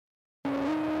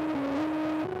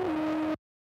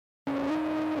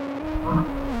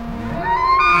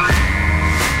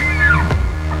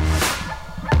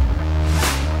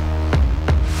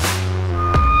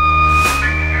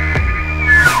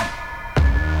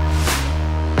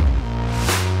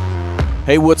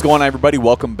Hey, what's going on, everybody?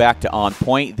 Welcome back to On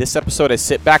Point. This episode, I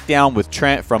sit back down with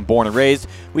Trent from Born and Raised.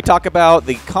 We talk about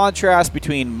the contrast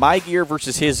between my gear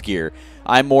versus his gear.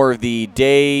 I'm more of the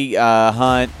day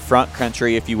hunt, front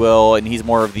country, if you will, and he's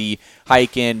more of the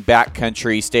hike in, back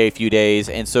country, stay a few days.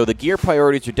 And so the gear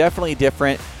priorities are definitely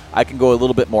different. I can go a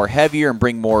little bit more heavier and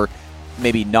bring more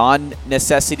maybe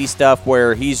non-necessity stuff,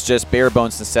 where he's just bare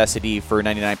bones necessity for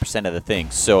 99% of the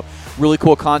things. So really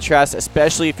cool contrast,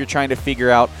 especially if you're trying to figure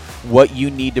out what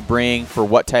you need to bring for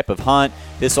what type of hunt.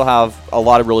 This will have a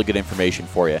lot of really good information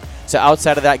for you. So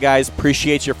outside of that, guys,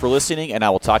 appreciate you for listening, and I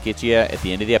will talk to you at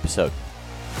the end of the episode.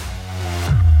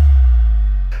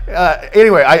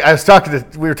 Anyway,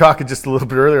 we were talking just a little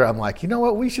bit earlier. I'm like, you know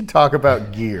what? We should talk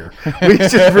about gear. We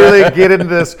should really get into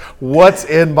this. What's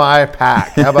in my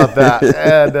pack? How about that?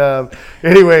 And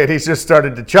anyway, he's just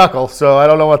started to chuckle. So I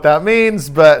don't know what that means,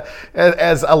 but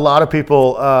as a lot of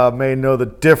people may know the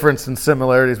difference and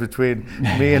similarities between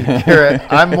me and Garrett,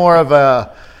 I'm more of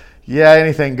a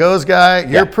anything goes guy.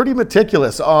 You're pretty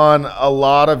meticulous on a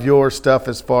lot of your stuff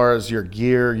as far as your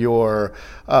gear, your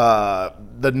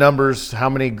the numbers, how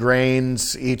many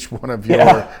grains each one of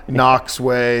your Knox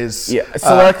weighs. Yeah,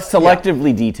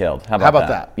 selectively detailed. How about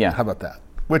that? Yeah. How about that?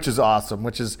 Which is awesome.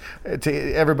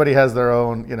 Everybody has their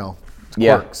own,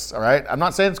 quirks. All right. I'm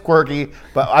not saying it's quirky,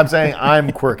 but I'm saying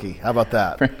I'm quirky. How about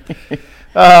that?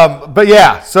 But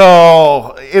yeah.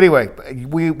 So anyway,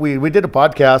 we did a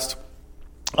podcast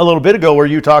a little bit ago where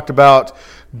you talked about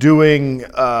doing,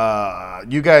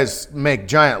 you guys make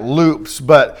giant loops,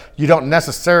 but you don't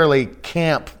necessarily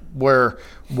camp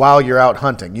while you're out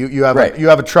hunting. You have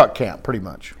a truck camp pretty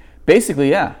much. Basically,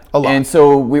 yeah. A lot. And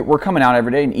so we're coming out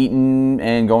every day and eating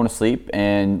and going to sleep,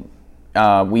 and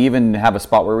we even have a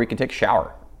spot where we can take a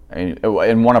shower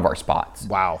in one of our spots.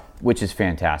 Wow. Which is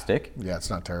fantastic. Yeah, it's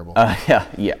not terrible.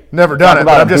 Yeah. Never done it,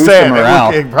 but I'm just saying.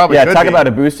 It probably could talk be. about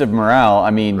a boost of morale.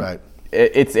 I mean, right.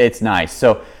 It's nice.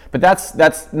 So, but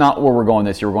that's not where we're going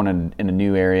this year. We're going in a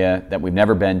new area that we've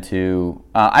never been to.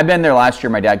 I've been there last year.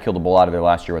 My dad killed a bull out of there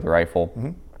last year with a rifle.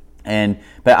 Mm-hmm.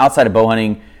 But outside of bow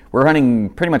hunting, we're hunting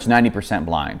pretty much 90%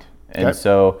 blind. And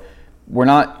so we're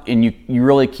not, and you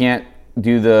really can't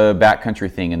do the backcountry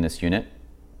thing in this unit.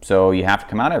 So you have to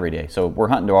come out every day. So we're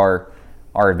hunting to our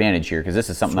advantage here, because this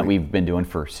is something that we've been doing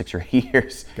for 6 or 8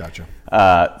 years. Gotcha.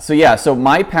 So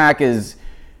my pack is,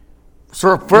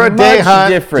 so for a day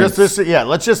hunt,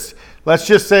 let's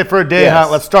just say for a day hunt,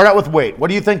 let's start out with weight. What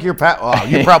do you think your pack? Oh,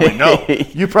 you probably know.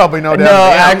 You probably know.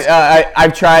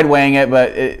 I've tried weighing it,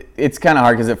 but it's kind of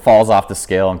hard because it falls off the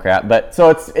scale and crap. But so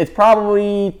it's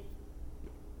probably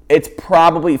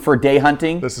for day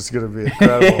hunting. This is going to be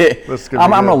incredible. I'm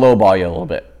going to lowball you a little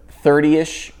bit.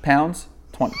 30-ish pounds,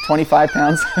 25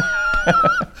 pounds.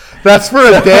 That's for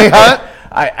a day hunt.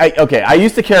 I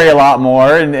used to carry a lot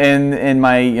more in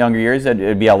my younger years.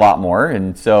 It'd be a lot more,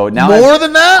 and so now more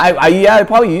than that. I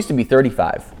probably used to be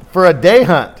 35 for a day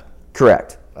hunt.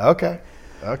 Correct. Okay.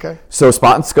 So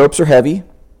spot and scopes are heavy.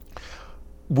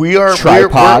 We are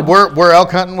tripod. We're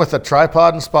elk hunting with a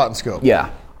tripod and spot and scope.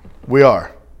 Yeah, we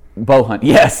are. Bow hunt,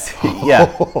 yes,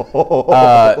 yeah.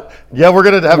 We're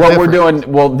gonna have what we're doing.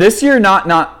 Well, this year, no.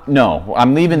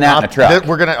 I'm leaving that in a truck.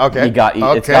 We're gonna It's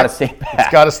got to stay back.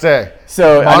 It's got to stay.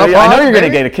 So I know you're gonna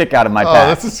get a kick out of my pack.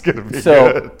 Oh, this is gonna be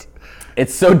good.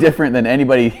 It's so different than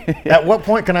anybody. At what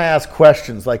point can I ask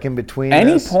questions, like in between?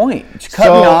 Any point. Just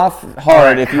cut me off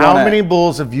hard if you want. How many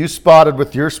bulls have you spotted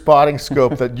with your spotting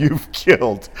scope that you've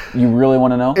killed? You really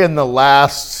want to know? In the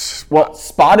last... Well,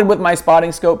 spotted with my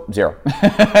spotting scope, 0. Okay,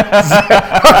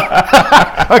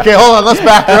 hold on. Let's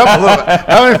back her up a little bit.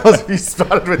 How many bulls have you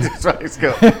spotted with your spotting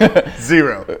scope?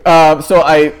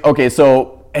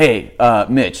 0. Hey,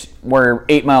 Mitch, we're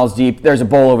 8 miles deep. There's a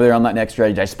bull over there on that next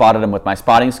ridge. I spotted him with my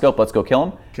spotting scope. Let's go kill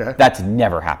him. Okay. That's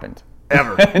never happened.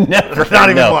 Ever. Never. Not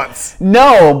even once.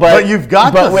 No, but you've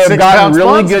got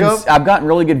I've gotten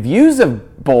really good views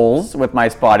of bulls with my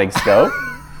spotting scope,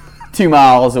 2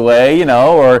 miles away,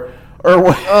 or.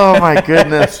 Oh my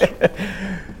goodness!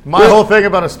 My whole thing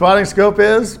about a spotting scope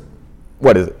is.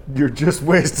 What is it? You're just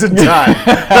wasting time.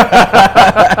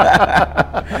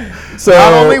 So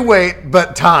not only weight,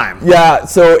 but time. Yeah,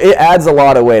 so it adds a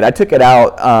lot of weight. I took it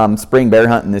out spring bear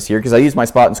hunting this year because I used my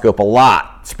spotting scope a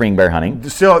lot spring bear hunting.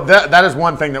 So that is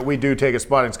one thing that we do take a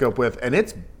spotting scope with, and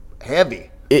it's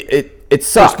heavy. It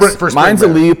sucks. For Mine's a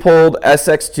Leupold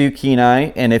SX2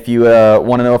 Kenai, and if you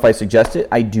want to know if I suggest it,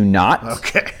 I do not.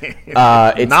 Okay. It's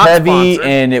not heavy, sponsored.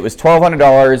 and it was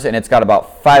 $1,200, and it's got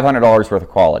about $500 worth of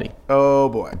quality. Oh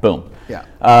boy. Boom. Yeah.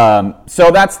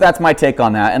 So that's my take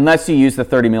on that. Unless you use the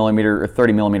 30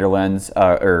 millimeter lens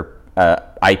or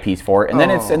eyepiece for it, and then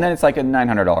it's like a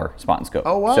 $900 spot and scope.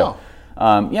 Oh wow. So,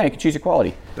 you can choose your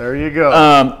quality. There you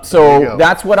go. So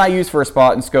that's what I use for a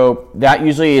spot and scope. That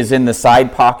usually is in the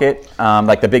side pocket,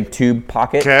 like the big tube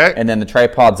pocket. Okay. And then the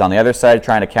tripod's on the other side,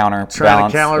 trying to counterbalance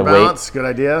the weight. Good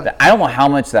idea. I don't know how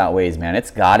much that weighs, man.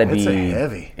 It's got to be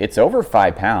heavy. It's over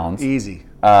 5 pounds. Easy.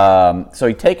 So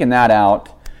you're taking that out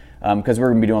because we're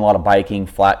going to be doing a lot of biking,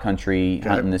 flat country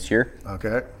hunting this year.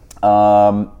 Okay.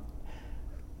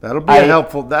 That'll be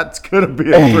helpful. That's gonna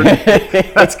be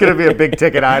a big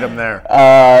ticket item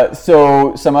there.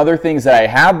 So some other things that I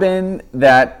have been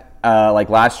like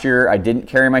last year, I didn't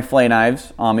carry my flay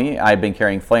knives on me. I've been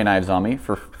carrying flay knives on me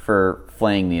for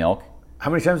flaying the elk.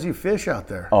 How many times do you fish out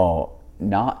there? Oh,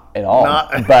 not at all.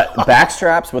 But back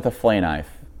straps with a flay knife.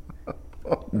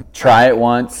 Try it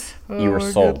once, you were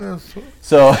sold. Goodness.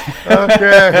 So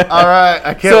okay, all right.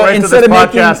 I can't wait till this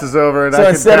podcast is over. And so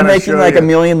instead of making like a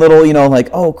million little, like,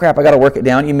 oh crap, I got to work it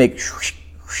down. You make,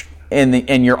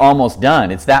 and you're almost done.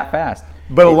 It's that fast.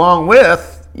 But along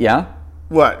with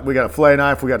what we got a flay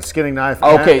knife, we got a skinning knife,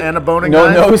 and a boning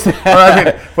knife.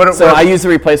 So I use the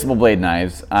replaceable blade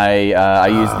knives. I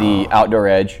use the Outdoor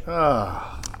Edge.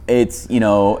 It's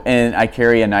and I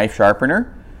carry a knife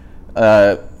sharpener.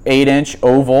 8-inch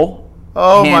oval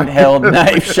handheld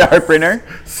knife sharpener.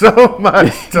 So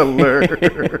much to learn.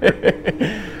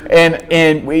 and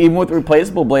even with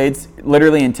replaceable blades,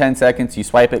 literally in 10 seconds you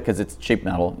swipe it because it's cheap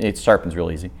metal. It sharpens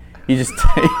real easy. You just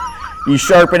you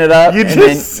sharpen it up.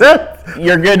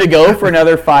 You're good to go for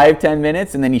another 5-10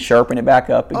 minutes, and then you sharpen it back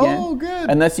up again. Oh, good.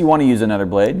 Unless you want to use another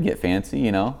blade, get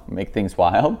fancy, make things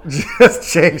wild.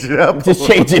 Just change it up.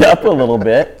 Change it up a little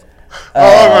bit.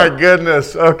 Oh my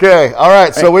goodness. Okay. All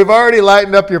right. So we've already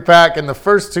lightened up your pack in the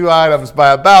first 2 items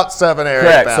by about 7 or 8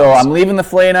 Correct. pounds. So I'm leaving the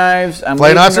flay knives.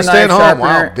 Flay knives are staying home.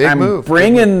 Wow. Big move.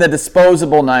 Bringing the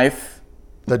disposable knife.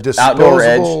 The disposable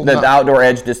Edge. The Outdoor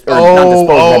Edge. Not disposable,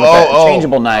 but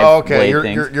changeable knife. Okay.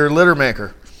 Your litter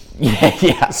maker.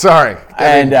 Yeah. Sorry.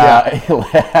 And yeah.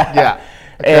 Okay.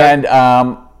 And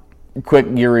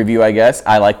quick gear review, I guess.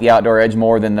 I like the Outdoor Edge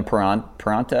more than the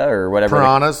Piranha or whatever.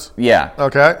 Piranhas? Yeah.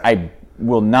 Okay. I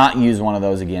will not use one of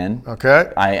those again.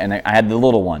 Okay. I had the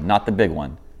little one, not the big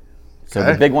one. So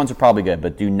the big ones are probably good,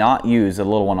 but do not use a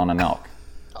little one on an elk.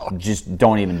 Just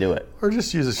don't even do it. Or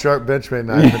just use a sharp Benchmade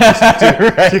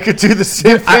knife. Right. You could do the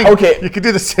same thing. You could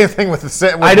do the same thing with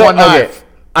one knife.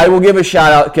 I will give a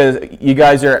shout out because you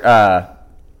guys are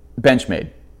Benchmade.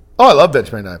 Oh, I love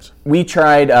Benchmade knives. We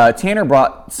tried, Tanner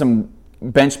brought some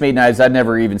Benchmade knives I'd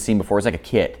never even seen before. It's like a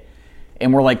kit.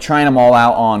 And we're like trying them all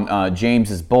out on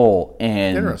James's bull.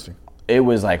 And interesting. It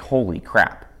was like, holy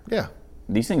crap. Yeah.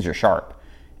 These things are sharp.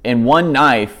 And one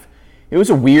knife, it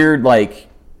was a weird like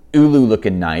ulu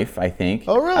looking knife, I think.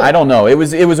 Oh, really? I don't know. It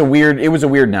was a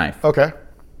weird knife. Okay.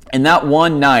 And that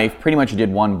one knife pretty much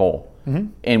did one bull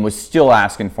and was still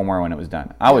asking for more when it was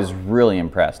done. I was really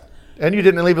impressed. And you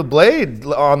didn't leave a blade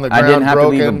on the ground. I didn't have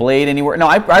broken. to leave a blade anywhere. No,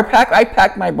 I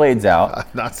packed my blades out. I'm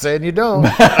not saying you don't.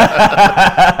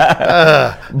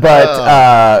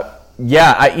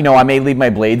 Yeah, I may leave my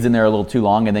blades in there a little too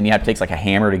long, and then you have to take like a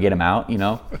hammer to get them out.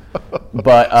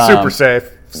 But super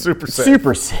safe. Super safe.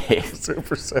 Super safe.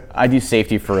 Super safe. I do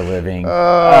safety for a living.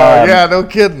 Yeah, no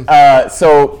kidding.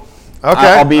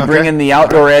 I'll be bringing the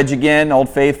Outdoor Edge again, Old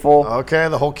Faithful. Okay,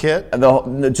 the whole kit?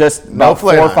 Just about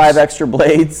 4 or 5 extra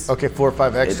blades. Okay, 4 or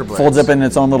 5 extra blades. Folds up in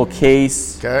its own little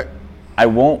case. Okay.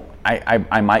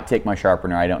 I might take my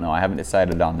sharpener. I don't know. I haven't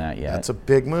decided on that yet. That's a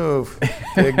big move.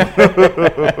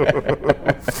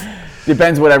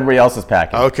 Depends what everybody else is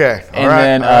packing. Okay. And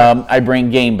then I bring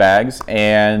game bags,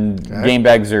 and game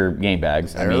bags are game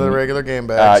bags. They're the regular game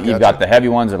bags. You've got the heavy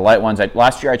ones or the light ones.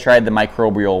 Last year I tried the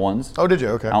microbial ones. Oh, did you?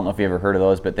 Okay. I don't know if you ever heard of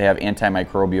those, but they have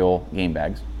antimicrobial game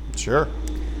bags. Sure.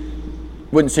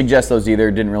 Wouldn't suggest those either.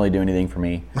 Didn't really do anything for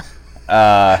me.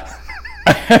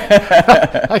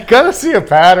 I gotta see a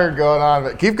pattern going on,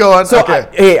 but keep going. So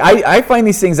okay. I find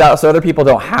these things out so other people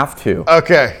don't have to.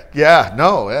 Okay. Yeah.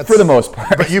 No. That's, for the most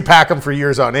part. But you pack them for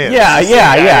years on end. Yeah.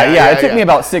 It took me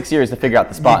about 6 years to figure out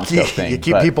the spot and scope thing. You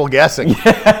keep people guessing.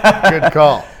 Good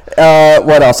call.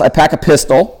 What else? I pack a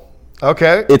pistol.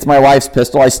 Okay. It's my wife's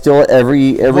pistol. I steal it every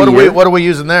year. What are we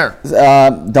using there?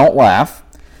 Don't laugh.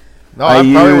 No, I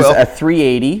probably will. A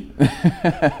 380.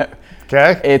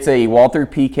 Okay. It's a Walther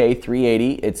PK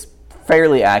 380. It's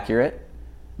fairly accurate.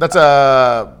 That's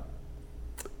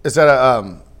is that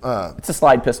a it's a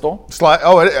slide pistol.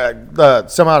 The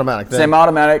semi-automatic thing.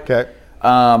 Semi-automatic. Okay.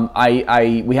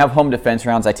 We have home defense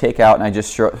rounds I take out and I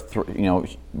just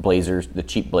Blazers, the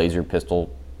cheap Blazer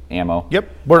pistol ammo. Yep.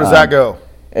 Where does that go?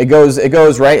 It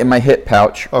goes right in my hip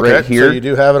pouch right here. So you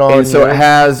do have it on. And so it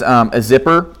has a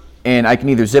zipper and I can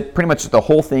either zip pretty much the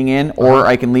whole thing in, or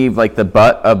I can leave like the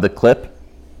butt of the clip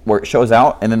where it shows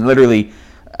out, and then literally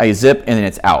I zip and then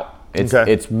it's out.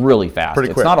 It's really fast.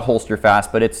 Pretty quick. It's not a holster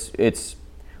fast, but it's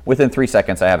within 3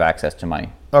 seconds I have access to my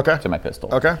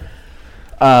pistol. Okay.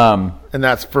 And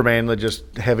that's for mainly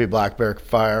just heavy black bear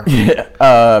fire.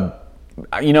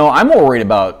 I'm more worried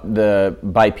about the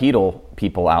bipedal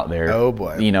people out there. Oh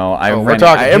boy.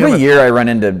 Every year I run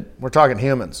into. We're talking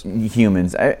humans.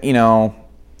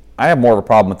 I have more of a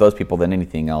problem with those people than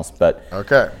anything else. But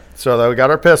okay, so we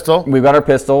got our pistol. We've got our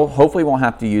pistol. Hopefully, we won't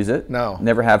have to use it. No,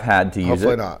 never have had to use it.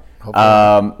 Hopefully not.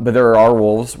 But there are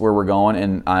wolves where we're going,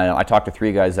 and I talked to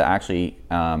 3 guys that actually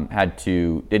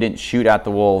they didn't shoot at the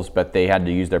wolves, but they had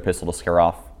to use their pistol to scare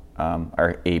off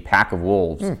a pack of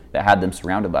wolves that had them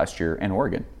surrounded last year in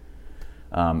Oregon.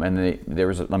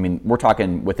 We're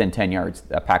talking within 10 yards,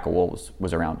 a pack of wolves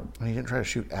was around them. You didn't try to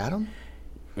shoot at them?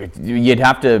 You'd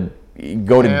have to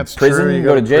go to prison,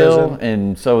 go to jail,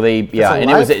 and so and it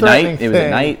was at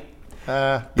night.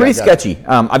 Pretty sketchy.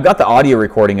 I've got the audio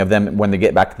recording of them when they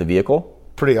get back to the vehicle.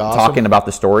 Pretty awesome. Talking about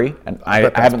the story, and I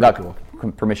haven't got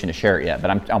permission to share it yet,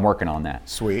 but I'm working on that.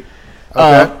 Sweet.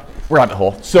 Okay. Rabbit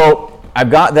hole. So I've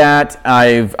got that.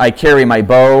 I carry my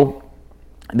bow.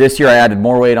 This year I added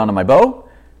more weight onto my bow,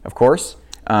 of course.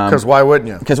 Because why wouldn't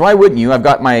you? Because why wouldn't you? I've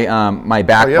got my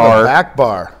back you bar. Have a back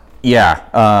bar.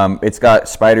 Yeah. It's got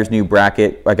Spyder's new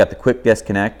bracket. I got the quick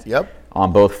disconnect. Yep.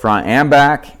 On both front and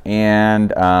back,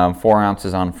 and 4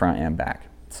 ounces on front and back.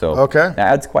 So that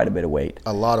adds quite a bit of weight.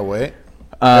 A lot of weight.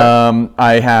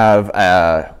 I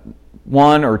have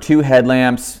 1 or 2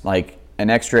 headlamps, like an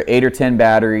extra 8 or 10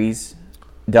 batteries,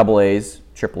 AA's,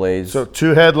 AAA's. So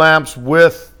 2 headlamps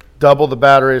with double the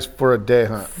batteries for a day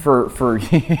hunt. For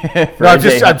I'm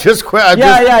just no.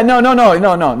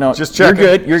 Just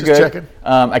checking. You're good. Checking.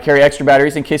 I carry extra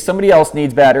batteries in case somebody else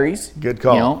needs batteries. Good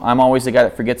call. I'm always the guy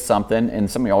that forgets something, and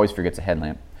somebody always forgets a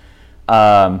headlamp.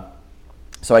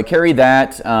 So I carry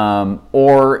that,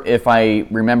 or if I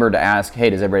remember to ask,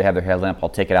 hey, does everybody have their headlamp? I'll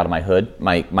take it out of my hood,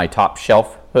 my top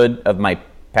shelf hood of my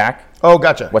pack. Oh,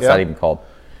 gotcha. What's that even called?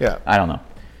 Yeah. I don't know.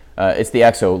 It's the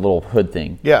EXO little hood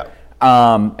thing. Yeah.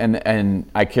 And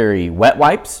I carry wet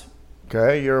wipes.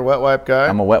 Okay, you're a wet wipe guy.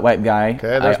 I'm a wet wipe guy.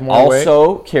 Okay, there's more I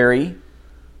also carry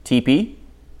TP.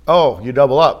 Oh, you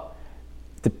double up.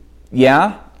 Pinning? Yeah.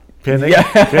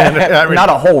 Not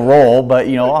a whole roll, but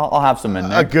I'll have some in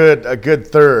there. A good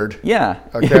third. Yeah.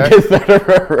 Okay. A good third of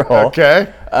a roll.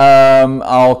 Okay.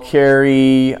 I'll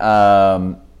carry.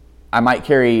 I might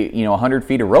carry 100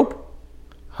 feet of rope.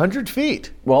 100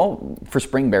 feet. Well, for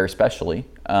spring bear especially.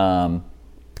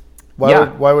 Why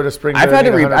would a spring bear?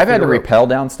 I've had to rappel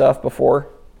down stuff before.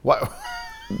 What?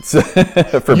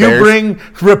 For you bears. Bring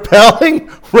rappelling?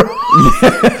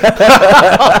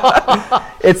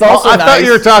 It's also I nice. thought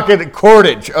you were talking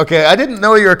cordage. Okay, I didn't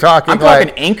know you were talking. I'm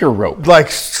talking anchor rope. Like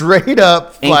straight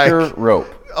up anchor rope.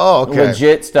 Oh, okay.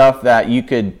 Legit stuff that you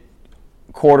could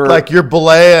quarter. Like you're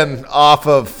belaying off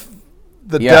of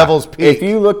the Devil's Peak. If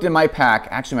you looked in my pack,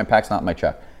 actually my pack's not in my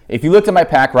truck. If you looked at my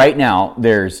pack right now,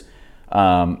 there's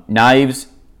knives,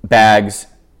 bags,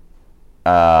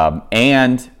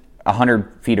 and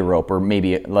 100 feet of rope, or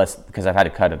maybe less, because I've had to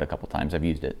cut it a couple times. I've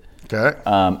used it. Okay.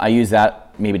 I use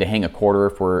that maybe to hang a quarter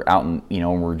if we're out and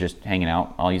we're just hanging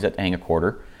out. I'll use that to hang a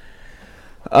quarter.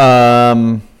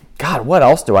 God, what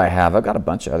else do I have? I've got a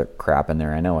bunch of other crap in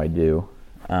there. I know I do.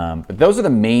 But those are the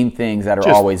main things that are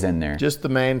always in there. Just the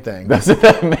main thing. Those are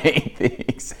the main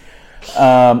things.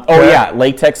 Yeah,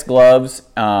 latex gloves.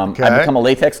 I've become a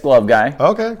latex glove guy.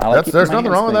 Okay, there's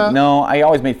nothing wrong with that. No, I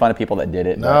always made fun of people that did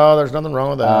it. No, there's nothing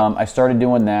wrong with that. I started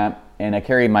doing that, and I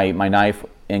carry my knife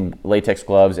in latex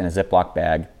gloves in a Ziploc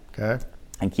bag. Okay.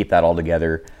 And keep that all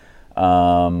together.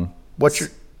 For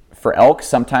elk?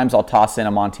 Sometimes I'll toss in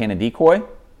a Montana decoy.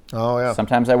 Oh yeah.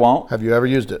 Sometimes I won't. Have you ever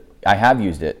used it? I have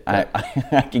used it. Okay.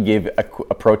 I can give a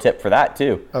pro tip for that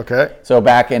too. Okay. So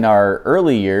back in our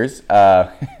early years,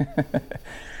 I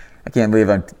can't believe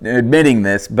I'm admitting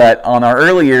this, but on our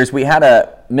early years, we had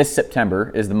a Miss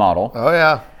September is the model. Oh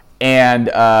yeah. And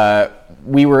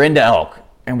we were into elk,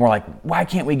 and we're like, why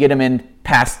can't we get them in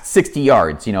past 60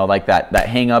 yards? Like that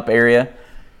hang up area.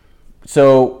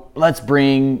 So let's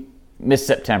bring Miss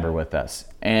September with us,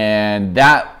 and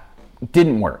that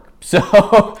didn't work.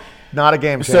 So. Not a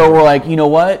game changer. So we're like, you know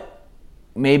what?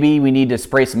 Maybe we need to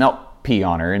spray some elk pee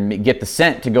on her and get the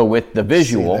scent to go with the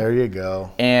visual. See, there you go.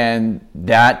 And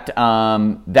that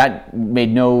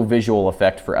made no visual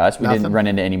effect for us. We didn't run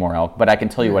into any more elk. But I can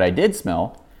tell you what I did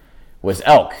smell was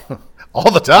elk. All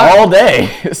the time. all day.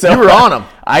 So You were on 'em.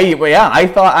 I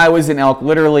thought I was an elk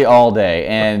literally all day.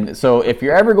 And so if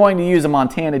you're ever going to use a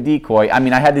Montana decoy, I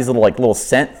mean, I had these little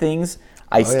scent things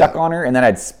I stuck on her, and then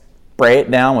I'd spray it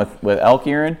down with elk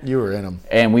urine. You were in them.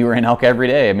 And we were in elk every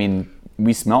day. I mean,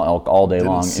 we smell elk all day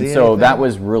long. see And so anything. that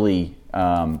was really,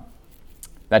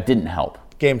 that didn't help.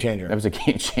 Game changer. That was a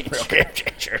game changer. Game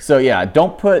changer. So yeah,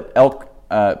 don't put elk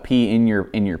pee in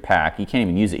your pack. You can't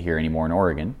even use it here anymore in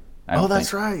Oregon. I don't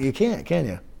That's think. right. You can't, can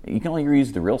you? You can only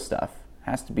use the real stuff.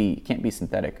 It can't be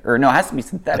synthetic. Or no, it has to be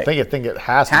synthetic. I think it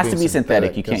has to be. It has to be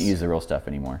synthetic. You can't 'cause use the real stuff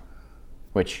anymore.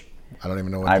 Which I don't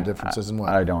even know what the difference is in what.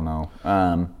 I don't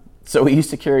know. So we used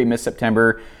to carry Miss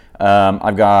September.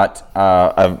 I've got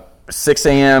a 6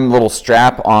 a.m. little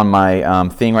strap on my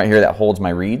thing right here that holds my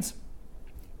reeds,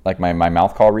 like my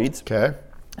mouth call reeds. Okay.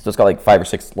 So it's got like 5 or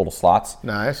 6 little slots.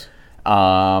 Nice.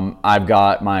 I've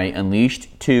got my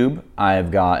Unleashed tube. I've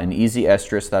got an Easy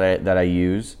Estrus that I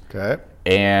use. Okay.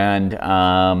 And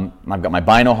I've got my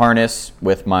bino harness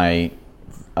with my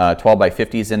 12 by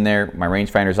 50s in there. My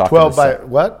rangefinder's off. 12 by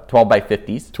what? 12 by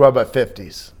 50s. 12 by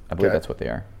 50s. I believe that's what they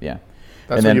are. Yeah.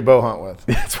 That's what you bow hunt with.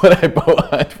 That's what I bow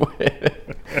hunt with.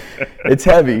 It's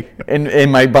heavy, and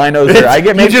my binos are. I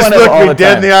get made You just fun of look all me the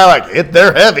dead time. in the eye like,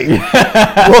 they're heavy.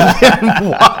 Well, then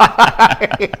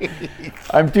why?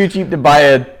 I'm too cheap to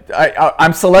buy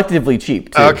I'm selectively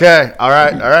cheap too. Okay. All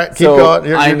right. Keep So going.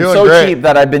 You're I'm doing so great. cheap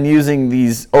that I've been using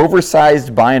these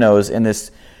oversized binos in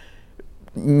this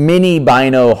mini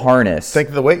bino harness. Think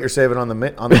of the weight you're saving on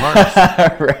the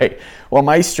harness. Right. Well,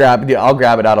 my strap, dude, I'll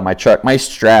grab it out of my truck. My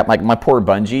strap, like my poor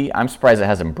bungee, I'm surprised it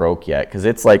hasn't broke yet because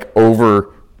it's like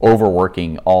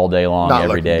overworking all day long Not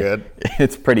every looking day. good.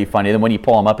 It's pretty funny. Then when you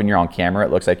pull them up and you're on camera,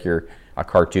 it looks like you're a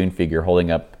cartoon figure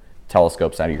holding up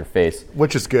telescopes out of your face,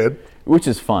 Which is good. which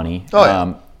is funny. Oh,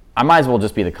 yeah. I might as well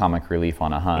just be the comic relief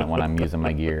on a hunt when I'm using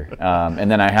my gear.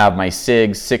 And then I have my SIG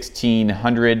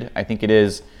 1600, I think it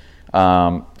is,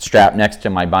 strapped next to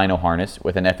my bino harness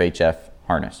with an FHF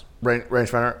harness.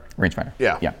 Rangefinder. Rangefinder.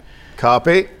 Yeah. Yeah.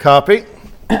 Copy.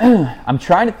 I'm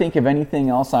trying to think of anything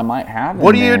else I might have.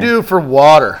 What do you do for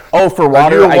water? Oh, for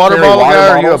water, Are you a I water carry bottle water guy or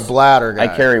are you a bottles. bladder guy? I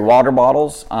carry water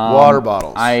bottles. Water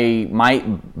bottles. I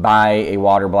might buy a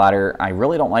water bladder. I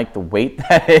really don't like the weight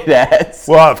that it adds.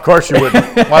 Well, of course you wouldn't.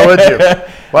 Why would you?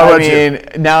 Why would you?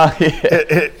 Now,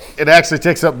 It actually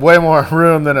takes up way more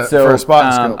room than so for a spot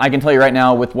and scope. I can tell you right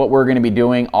now, with what we're going to be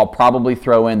doing, I'll probably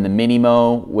throw in the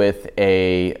Minimo with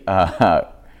a.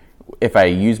 If I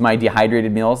use my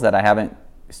dehydrated meals that I haven't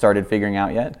started figuring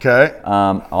out yet. Okay.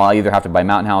 I'll either have to buy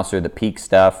Mountain House or the Peak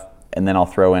stuff, and then I'll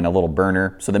throw in a little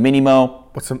burner. So the Minimo,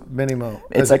 What's a Minimo?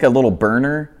 it's like a little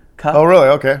burner cup. Oh, really?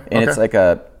 Okay. And it's like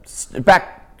a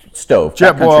back stove.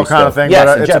 Jet backcountry boil kind of stove. thing, Yes,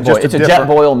 but a it's jet boil. just a It's a jet different-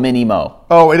 boil Minimo.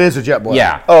 Oh, it is a jet boil.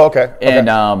 Yeah. Oh, okay.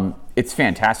 And it's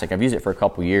fantastic. I've used it for a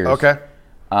couple years. Okay.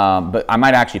 But I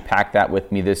might actually pack that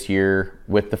with me this year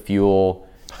with the fuel,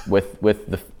 with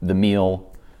the meal.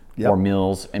 Yep. 4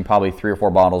 meals and probably 3 or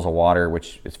 4 bottles of water,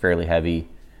 which is fairly heavy.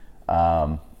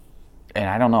 And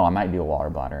I don't know. I might do a water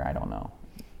bladder. I don't know.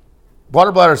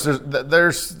 Water bladders.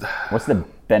 There's What's the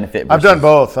benefit? I've done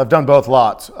both. I've done both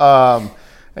lots.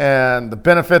 And the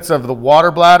benefits of the water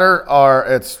bladder are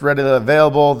it's readily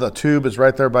available. The tube is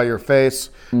right there by your face,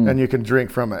 and you can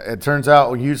drink from it. It turns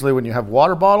out usually when you have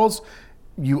water bottles,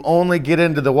 you only get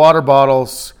into the water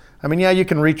bottles. I mean, yeah, you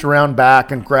can reach around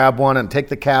back and grab one and take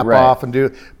the cap Right. off and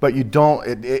do, but you don't.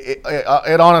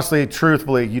 It honestly,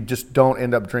 truthfully, you just don't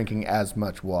end up drinking as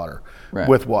much water Right.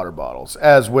 with water bottles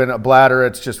as when a bladder.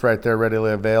 It's just right there,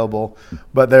 readily available.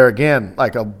 But there again,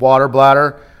 like a water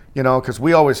bladder, because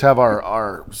we always have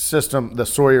our system, the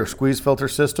Sawyer squeeze filter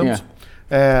systems,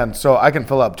 and so I can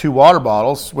fill up 2 water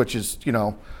bottles, which is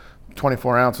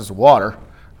 24 ounces of water,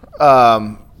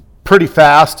 pretty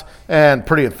fast and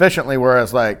pretty efficiently.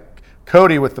 Whereas like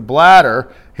Cody with the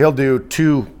bladder, he'll do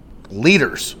 2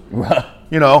 liters,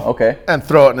 Okay. and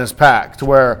throw it in his pack to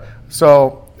where,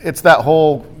 so it's that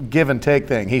whole give and take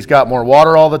thing. He's got more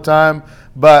water all the time,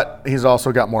 but he's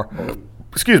also got more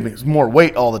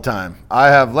weight all the time. I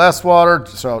have less water,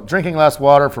 so drinking less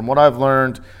water, from what I've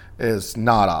learned, is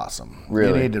not awesome.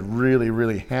 Really? You need to really,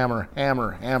 really hammer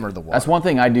the water. That's one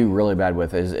thing I do really bad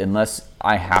with is unless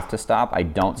I have to stop, I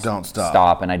don't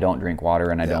stop, and I don't drink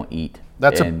water, and I don't eat.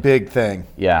 That's a And- big thing.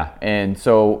 Yeah, and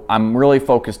so I'm really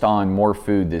focused on more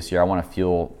food this year. I want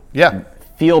to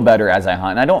feel better as I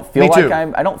hunt. And I don't feel Me like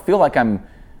too. I don't feel like I'm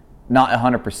not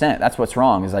 100%. That's what's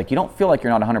wrong. Is like you don't feel like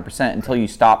you're not 100% until you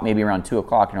stop maybe around 2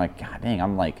 o'clock and you're like, God dang,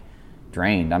 I'm like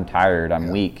drained. I'm tired.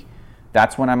 I'm weak.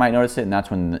 That's when I might notice it, and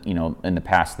that's when in the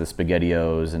past the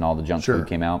SpaghettiOs and all the junk food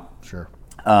came out. Sure.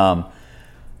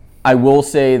 I will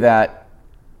say that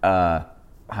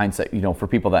hindsight, for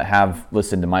people that have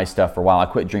listened to my stuff for a while, I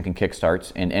quit drinking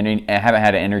Kickstarts, and I haven't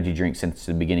had an energy drink since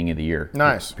the beginning of the year.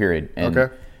 Nice. Period. And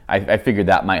Okay. I figured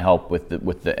that might help with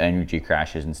the energy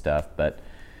crashes and stuff, but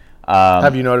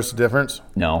Have you noticed a difference?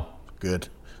 no. Good.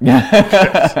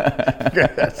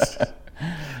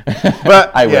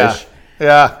 But I yeah, wish.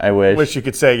 Yeah, I wish. Wish you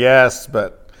could say yes,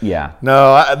 but Yeah.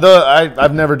 no.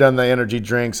 I've never done the energy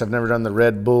drinks. I've never done the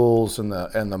Red Bulls and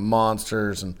the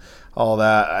Monsters and all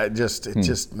that.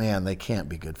 Man, they can't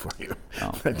be good for you.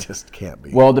 They just can't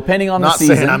be. Well, depending on Not the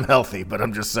season. saying I'm healthy, but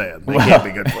I'm just saying they can't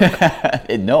be good for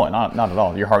you. No, not at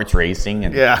all. Your heart's racing.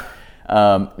 And, Yeah.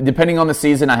 depending on the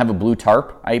season, I have a blue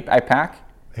tarp I pack.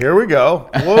 Here we go.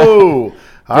 Whoa.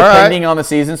 All right. Depending on the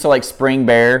season, so like spring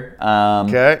bear,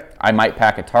 Okay. I might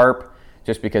pack a tarp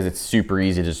just because it's super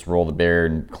easy to just roll the bear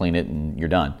and clean it and you're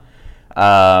done.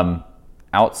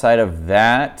 Outside of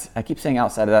that, I keep saying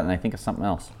outside of that and I think of something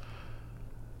else.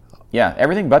 Yeah,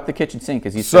 everything but the kitchen sink,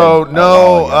 as you So said. a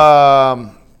while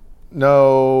ago.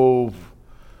 no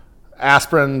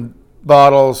aspirin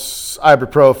bottles,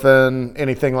 ibuprofen,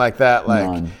 anything like that. Like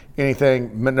None.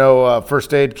 anything. No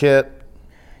first aid kit.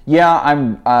 Yeah,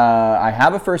 I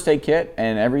have a first aid kit,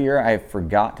 and every year I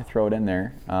forgot to throw it in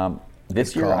there.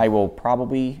 This year call. I will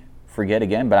probably forget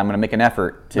again, but I'm going to make an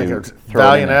effort to Make a throw it in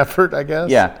valiant there. effort, I guess.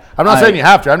 Yeah. I'm not saying you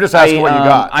have to. I'm just asking what you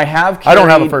got. I have. I don't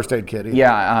have a carried- first aid kit either.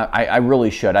 Yeah, I really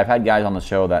should. I've had guys on the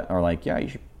show that are like, "Yeah, you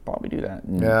should probably do that."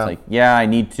 And Yeah. It's like, yeah, I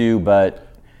need to, but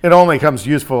It only comes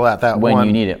useful at that when one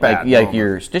you need it, bad like moment.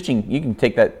 your stitching, you can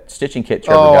take that stitching kit.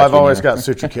 Trevor Oh, got I've you in always there. got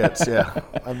suture kits. Yeah,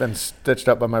 I've been stitched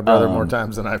up by my brother more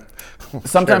times than I've.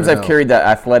 Sometimes cared I've to know. carried that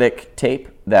athletic tape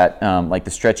that, like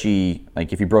the stretchy,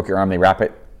 like if you broke your arm, they wrap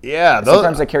it. Yeah, those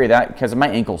Sometimes I carry that because my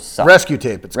ankles suck. rescue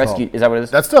tape. It's Rescue, called. is that what it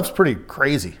is? That stuff's pretty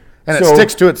crazy, and it So-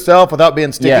 sticks to itself without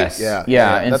being sticky. Yes.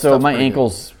 Yeah. And that so stuff's my pretty good.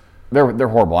 ankles, they're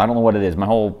horrible. I don't know what it is.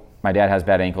 My dad has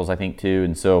bad ankles, I think, too.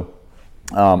 And so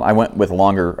I went with a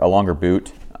longer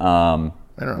boot,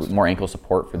 with more ankle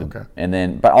support for the. Okay. And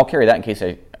then, but I'll carry that in case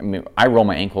I roll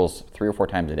my ankles 3 or 4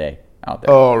 times a day out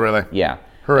there. Oh, really? Yeah.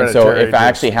 And so Hereditary if I just-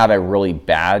 actually have a really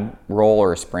bad roll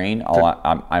or a sprain,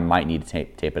 I might need to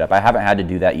tape it up. I haven't had to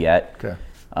do that yet. Okay.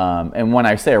 And when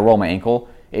I say I roll my ankle,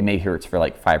 it may hurts for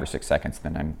like 5 or 6 seconds,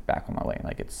 then I'm back on my way.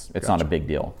 Like it's not a big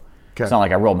deal. Okay. It's not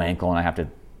like I roll my ankle and I have to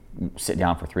sit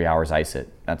down for 3 hours, ice it.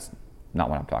 That's not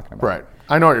what I'm talking about. Right.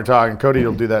 I know what you're talking. Cody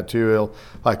will do that too. He'll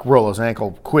like roll his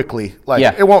ankle quickly. Like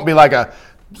Yeah. it won't be like a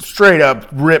straight up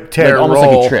rip tear Like, almost like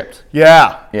roll. he tripped.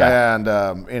 Yeah. Yeah.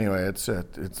 And anyway, it's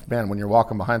man, when you're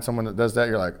walking behind someone that does that,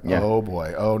 you're like, Yeah. oh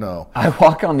boy, oh no. I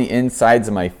walk on the insides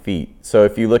of my feet. So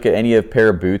if you look at any of pair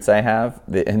of boots I have,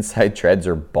 the inside treads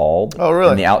are bald. Oh, really?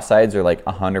 And the outsides are like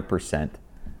 100%.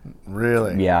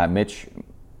 Really? Yeah, Mitch,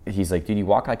 he's like, dude, you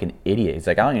walk like an idiot. He's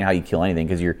like, I don't even know how you kill anything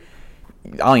because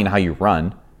I don't even know how you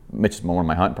run. Mitch is one of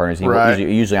my hunting partners. Right.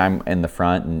 Usually I'm in the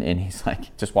front, and he's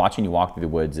like, just watching you walk through the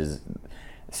woods is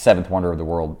seventh wonder of the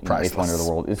world, eighth wonder of the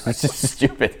world. It's just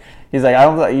stupid. He's like,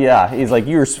 He's like,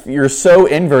 you're so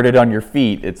inverted on your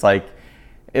feet. It's like,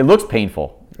 it looks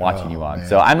painful watching you walk. man.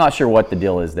 So I'm not sure what the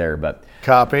deal is there, but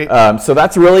Copy. so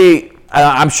that's really.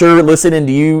 I'm sure listening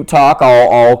to you talk,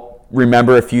 I'll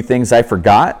remember a few things I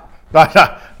forgot.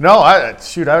 No, I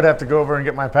would have to go over and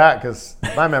get my pack because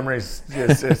my memory's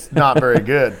it's not very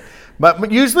good.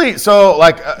 But usually, so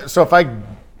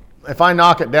if I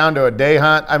knock it down to a day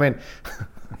hunt, I mean,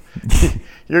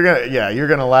 you're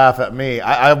gonna laugh at me.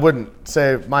 I wouldn't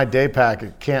say my day pack.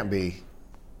 It can't be.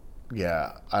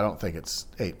 Yeah, I don't think it's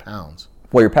 8 pounds.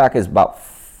 Well, your pack is about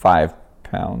 5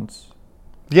 pounds.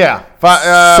 Yeah,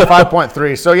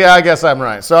 5.3. So yeah, I guess I'm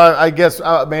right. So I guess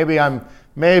maybe I'm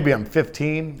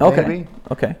 15. Maybe.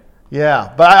 Okay.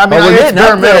 Yeah, but I mean, Well, we're it's getting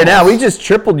bare up there minimum. now. We just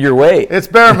tripled your weight. It's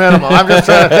bare minimum. I'm just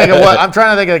trying to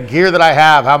think of the gear that I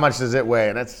have. How much does it weigh?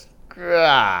 And it's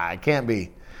it can't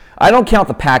be. I don't count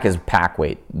the pack as pack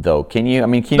weight, though. Can you? I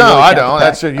mean, can you? No, really I count the don't. pack?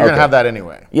 That's you're gonna Okay. have that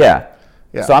anyway. Yeah.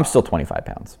 Yeah. So I'm still 25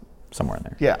 pounds, somewhere in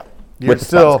there. Yeah, you're With the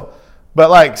still. sponsor. But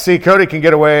like, see, Cody can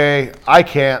get away. I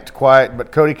can't quite,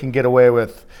 but Cody can get away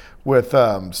with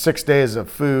 6 days of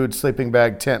food, sleeping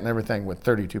bag, tent, and everything with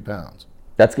 32 pounds.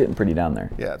 That's getting pretty down there.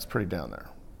 Yeah, it's pretty down there.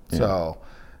 So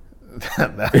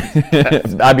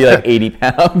I'd be like 80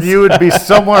 pounds. you would be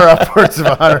somewhere upwards of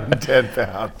 110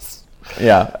 pounds.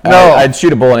 Yeah. No. I'd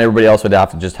shoot a bull, and everybody else would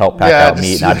have to just help pack out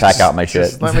meat, and I'd pack out my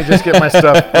shit. Let me just get my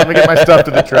stuff. Let me get my stuff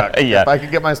to the truck. Yeah. If I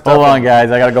could get my stuff. Hold on,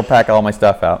 guys. I got to go pack all my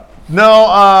stuff out.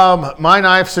 No, my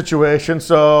knife situation.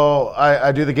 So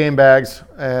I do the game bags,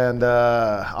 and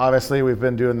obviously we've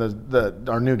been doing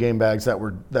our new game bags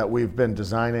that we've been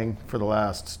designing for the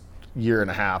last year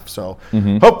and a half. So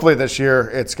hopefully this year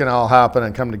it's going to all happen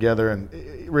and come together. And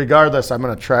regardless, I'm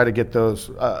going to try to get those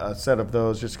a set of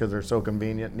those just because they're so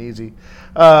convenient and easy.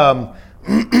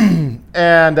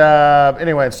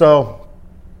 Anyway, so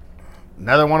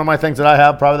another one of my things that I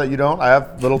have, probably that you don't, I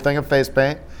have a little thing of face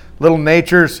paint. Little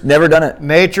Never done it.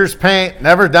 Nature's paint.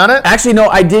 Never done it? Actually, no,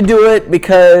 I did do it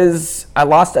because I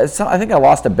think I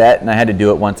lost a bet, and I had to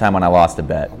do it one time when I lost a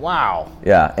bet. Wow.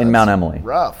 Yeah, in Mount Emily.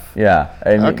 Rough. Yeah.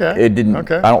 And Okay. It didn't.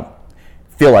 Okay. I don't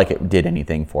feel like it did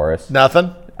anything for us.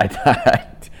 Nothing?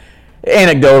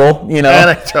 Anecdotal, you know.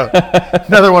 Anecdote.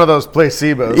 Another one of those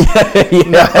placebos.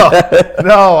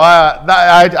 No,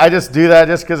 I just do that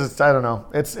just because I don't know.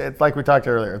 It's like we talked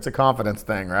earlier. It's a confidence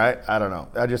thing, right? I don't know.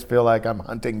 I just feel like I'm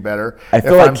hunting better. I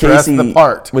feel if like I'm dressed Casey, the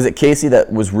part. was it Casey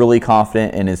that was really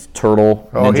confident in his turtle,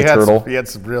 Ninja Turtle? He had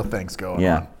some real things going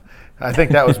Yeah. on. I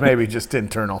think that was maybe just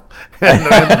internal, and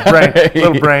the brain,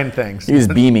 little brain things. He was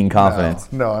beaming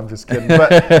confidence. No, I'm just kidding.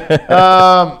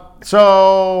 But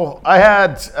so I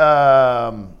had,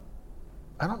 I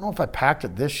don't know if I packed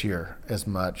it this year as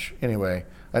much. Anyway,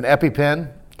 an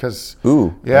EpiPen because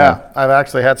I've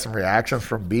actually had some reactions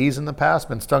from bees in the past.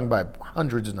 Been stung by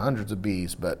hundreds and hundreds of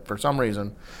bees, but for some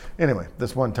reason, anyway,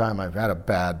 this one time I've had a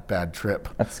bad trip.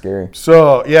 That's scary.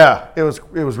 So yeah, it was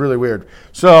really weird.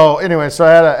 So anyway, so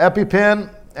I had an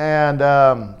EpiPen, and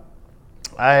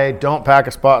I don't pack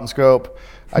a spot and scope.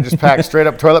 I just pack straight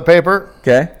up toilet paper.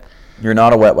 Okay. You're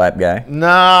not a wet wipe guy.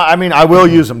 Nah, I mean I will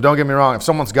use them. Don't get me wrong. If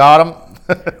someone's got them.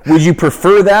 Would you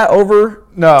prefer that over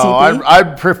No, TP?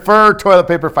 I'd prefer toilet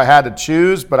paper if I had to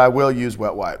choose, but I will use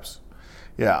wet wipes.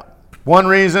 Yeah. One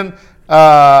reason,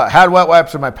 had wet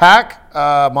wipes in my pack,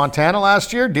 Montana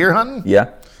last year, deer hunting.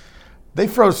 Yeah. They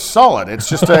froze solid. It's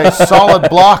just a solid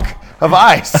block of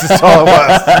ice. That's all it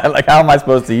was. Like, how am I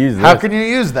supposed to use this? How can you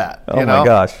use that? Oh my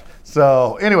gosh.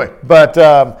 So anyway, but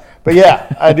yeah,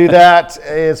 I do that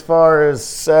as far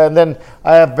as, and then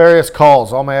I have various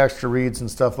calls. All my extra reeds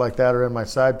and stuff like that are in my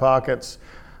side pockets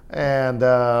and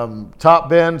top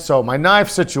bin. So my knife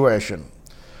situation.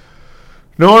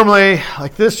 Normally,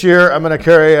 like this year, I'm going to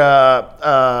carry.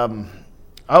 I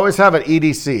always have an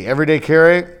EDC, everyday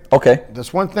carry. Okay.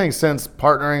 This one thing since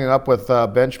partnering up with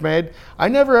Benchmade, I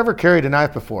never ever carried a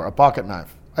knife before, a pocket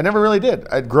knife. I never really did.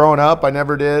 I'd grown up, I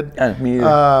never did. Me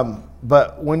either.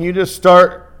 But when you just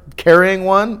start carrying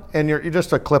one and you're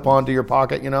just a clip onto your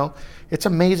pocket, it's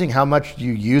amazing how much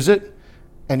you use it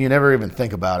and you never even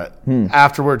think about it.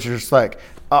 Afterwards, you're just like,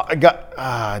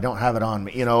 I don't have it on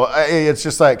me. It's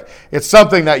just like, it's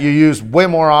something that you use way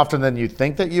more often than you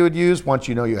think that you would use once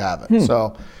you know you have it.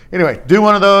 So anyway, do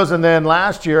one of those. And then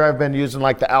last year I've been using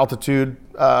like the Altitude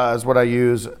is what I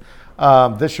use.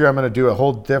 This year I'm going to do a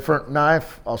whole different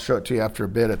knife. I'll show it to you after a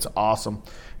bit. It's awesome.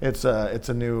 It's a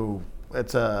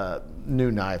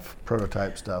new knife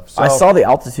prototype stuff. So, I saw the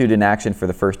Altitude in action for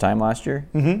the first time last year.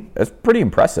 Mm-hmm. It's pretty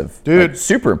impressive, dude. Like,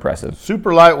 super impressive.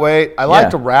 Super lightweight. I like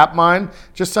to wrap mine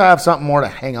just to have something more to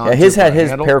hang on. Yeah, to his had his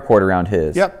handle. paracord around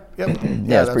his. Yep.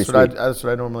 Yeah, that's what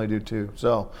I normally do too.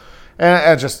 So,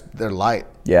 and just they're light.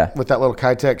 Yeah. With that little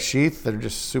Kitech sheath, they're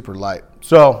just super light.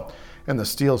 So, and the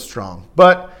steel's strong,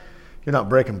 but. You're not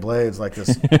breaking blades like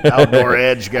this outdoor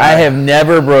edge guy. I have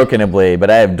never broken a blade,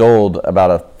 but I have doled about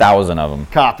 1,000 of them.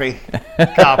 Copy.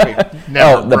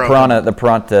 Never the broken.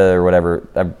 Piranha or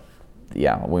whatever.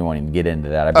 We won't even get into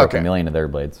that. I broke a million of their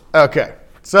blades. Okay.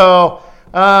 So,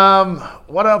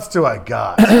 what else do I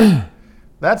got?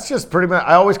 That's just pretty much.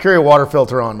 I always carry a water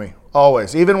filter on me.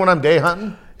 Always. Even when I'm day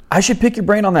hunting. I should pick your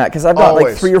brain on that because I've got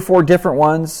like 3 or 4 different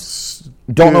ones.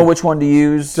 Don't know which one to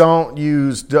use. Go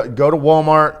to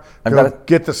Walmart.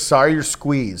 Get the Sawyer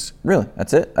Squeeze. Really?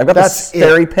 That's it? I've got the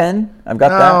Sperry pen. I've got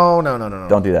that. No.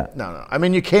 Don't do that. No. I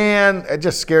mean, you can. It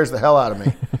just scares the hell out of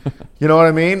me. You know what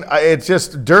I mean? It's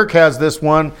just, Dirk has this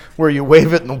one where you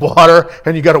wave it in the water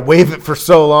and you got to wave it for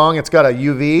so long. It's got a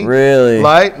UV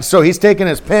light. So he's taking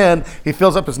his pen, he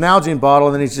fills up his Nalgene bottle,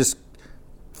 and then he's just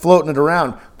floating it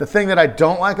around. The thing that I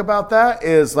don't like about that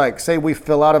is, like, say we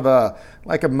fill out of a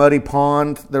muddy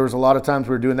pond. There was a lot of times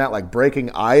we were doing that, like breaking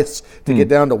ice to get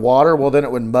down to water. Well, then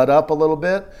it would mud up a little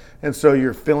bit. And so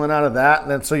you're filling out of that,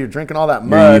 and then so you're drinking all that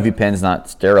mud. Your UV pen's not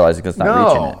sterilizing because it's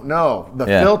not reaching it. No. The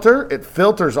filter, it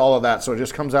filters all of that, so it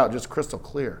just comes out just crystal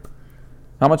clear.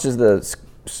 How much is the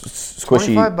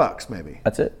squishy? $25 maybe.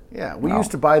 That's it? Yeah. We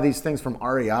used to buy these things from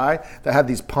REI that had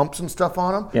these pumps and stuff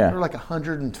on them. Yeah. They were like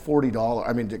 $140.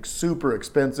 I mean, super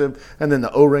expensive. And then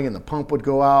the O-ring and the pump would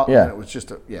go out. Yeah. And it was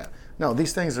just No,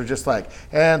 these things are just like,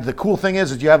 and the cool thing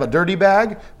is you have a dirty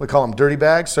bag. We call them dirty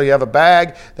bags. So you have a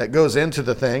bag that goes into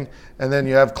the thing, and then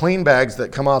you have clean bags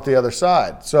that come out the other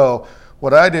side. So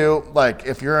what I do, like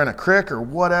if you're in a creek or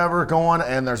whatever going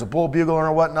and there's a bull bugler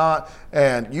or whatnot,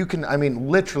 and you can, I mean,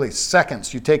 literally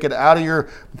seconds, you take it out of your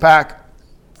pack,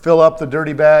 fill up the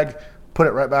dirty bag, put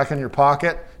it right back in your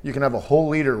pocket. You can have a whole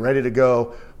liter ready to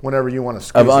go whenever you want to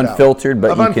squeeze it out. Unfiltered,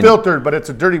 but unfiltered, but it's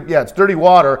a dirty, it's dirty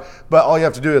water, but all you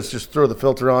have to do is just throw the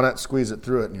filter on it, squeeze it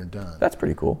through it, and you're done. That's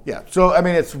pretty cool. Yeah, so I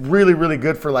mean, it's really, really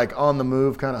good for like on the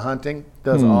move kind of hunting.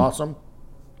 Does awesome.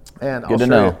 And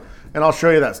I'll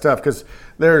show you that stuff because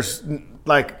there's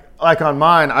like on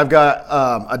mine, I've got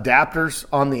adapters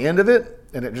on the end of it,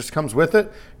 and it just comes with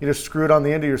it. You just screw it on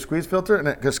the end of your squeeze filter, and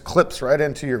it just clips right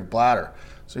into your bladder.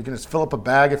 So you can just fill up a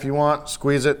bag if you want,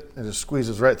 squeeze it, and it just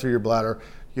squeezes right through your bladder.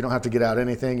 You don't have to get out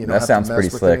anything. You don't that have sounds to mess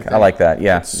pretty with slick. anything. I like that.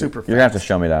 Yeah, it's super fast. You're gonna have to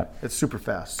show me that. It's super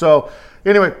fast. So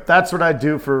anyway, that's what I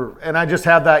do and I just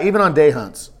have that even on day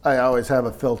hunts. I always have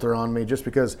a filter on me just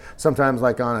because sometimes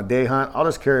like on a day hunt, I'll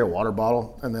just carry a water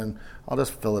bottle and then I'll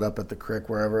just fill it up at the creek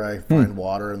wherever I find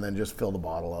water and then just fill the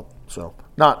bottle up. So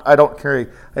I don't carry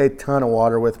a ton of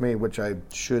water with me, which I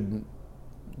should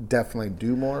definitely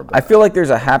do more. But I feel like there's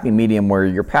a happy medium where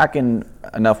you're packing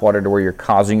enough water to where you're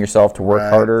causing yourself to work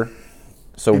harder.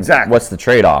 So what's the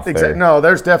trade-off there? No,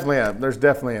 there's definitely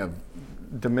a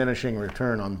diminishing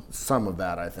return on some of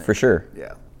that, I think. For sure.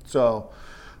 Yeah. So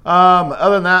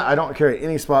other than that, I don't carry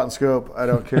any spot and scope. I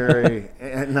don't carry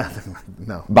nothing.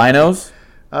 No. Binos?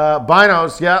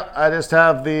 Binos, yeah. I just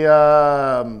have the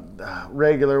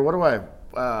regular,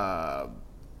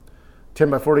 10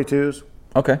 by 42s.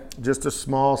 Okay. Just a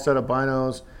small set of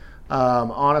binos.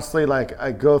 Honestly, like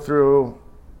I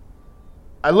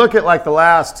look at like the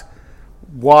last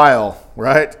while,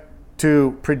 right,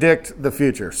 to predict the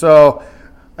future. So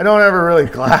I don't ever really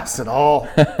glass at all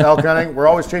elk hunting. We're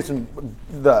always chasing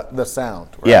the sound.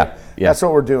 Right? Yeah. That's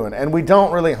what we're doing. And we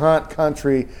don't really hunt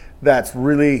country that's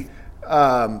really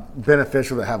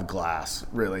beneficial to have glass,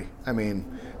 really. I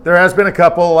mean, there has been a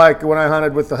couple, like when I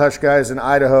hunted with the Hush guys in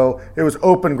Idaho, it was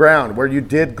open ground where you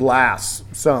did glass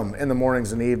some in the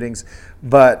mornings and evenings,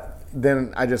 but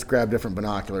then I just grabbed different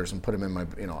binoculars and put them in my,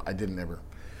 I didn't ever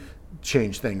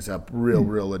change things up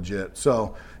real legit.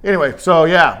 So anyway,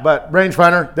 yeah, but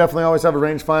rangefinder, definitely always have a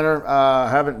rangefinder.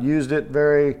 Haven't used it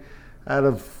out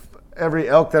of every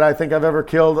elk that I think I've ever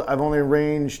killed, I've only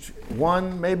ranged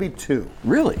one, maybe two.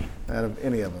 Really? Out of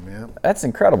any of them, yeah. That's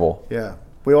incredible. Yeah.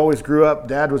 We always grew up.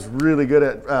 Dad was really good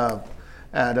at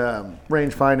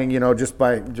range finding, just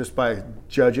by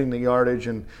judging the yardage,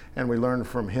 and we learned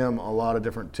from him a lot of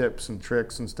different tips and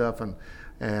tricks and stuff, and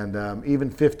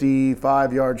even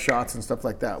 55-yard shots and stuff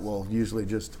like that. We'll usually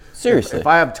just seriously. If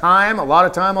I have time, a lot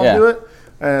of time, I'll do it.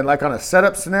 And like on a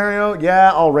setup scenario,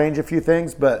 I'll range a few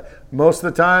things, but most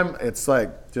of the time it's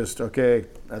like just okay,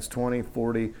 that's 20,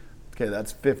 40, okay,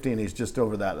 that's 50, and he's just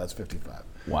over that. That's 55.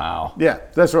 Wow. Yeah,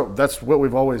 that's what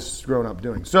we've always grown up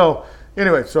doing. So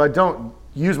anyway, I don't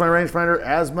use my rangefinder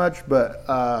as much, but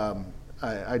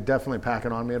I definitely pack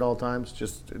it on me at all times,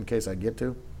 just in case I get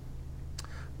to.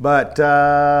 But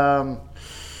I'm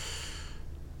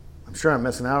sure I'm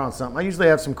missing out on something. I usually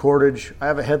have some cordage. I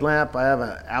have a headlamp. I have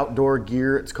an outdoor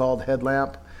gear. It's called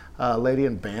Headlamp. Lady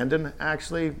in Bandon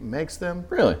actually makes them.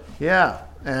 Really? Yeah.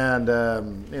 And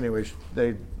anyways,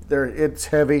 it's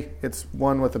heavy. It's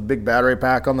one with a big battery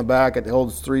pack on the back. It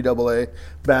holds 3 AA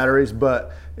batteries,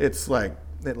 but it's like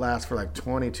it lasts for like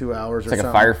 22 hours. It's like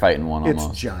a firefighting one almost.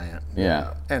 It's giant.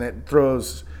 Yeah. And it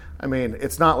throws. I mean,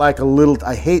 it's not like a little.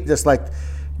 I hate just like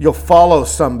you'll follow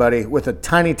somebody with a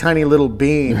tiny, tiny little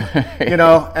beam,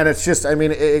 and it's just. I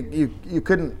mean, you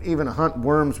couldn't even hunt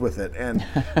worms with it, and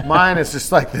mine is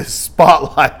just like this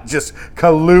spotlight, just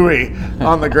kalooey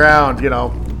on the ground,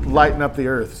 lighting up the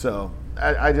earth. So.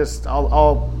 There's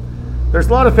a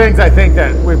lot of things I think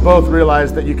that we've both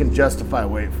realized that you can justify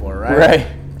weight for, right? Right.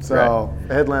 So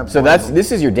headlamp. So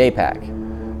this is your day pack.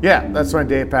 Yeah, that's my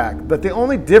day pack. But the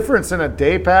only difference in a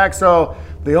day pack, we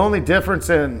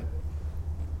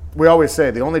always say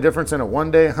the only difference in a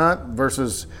 1-day hunt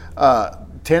versus a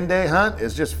 10-day hunt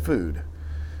is just food.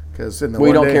 Because in the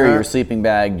we don't carry your sleeping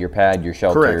bag, your pad, your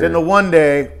shelter. Correct. In the 1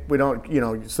 day, we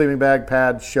don't, sleeping bag,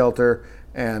 pad, shelter,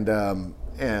 and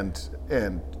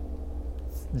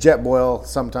Jetboil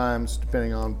sometimes,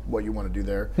 depending on what you want to do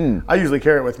there. I usually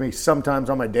carry it with me sometimes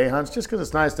on my day hunts, just because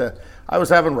it's nice to. I was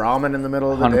having ramen in the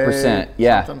middle of the 100%. day.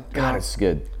 Yeah. God, it's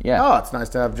good. Yeah. Oh, it's nice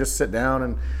to have just sit down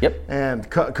and. Yep. And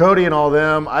Cody and all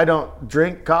them. I don't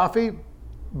drink coffee,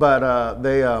 but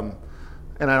they.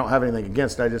 And I don't have anything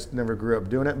against it. I just never grew up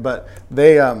doing it. But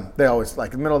they always,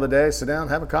 like in the middle of the day, sit down,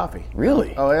 have a coffee.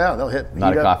 Really? Oh, yeah. They'll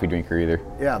Not a coffee drinker either.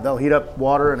 Yeah, they'll heat up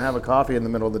water and have a coffee in the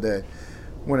middle of the day.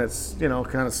 when it's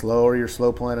kind of slow, or you're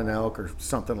slow playing an elk or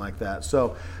something like that.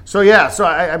 So yeah. So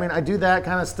I mean, I do that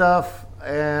kind of stuff,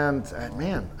 and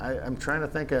man, I'm trying to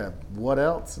think of what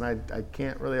else, and I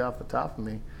can't really off the top of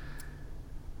me.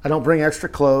 I don't bring extra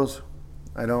clothes.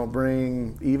 I don't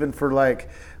bring even for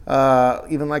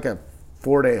even like a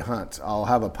 4-day hunt. I'll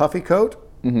have a puffy coat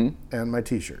and my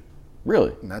T-shirt.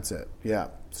 Really? And that's it. Yeah.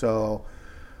 So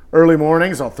early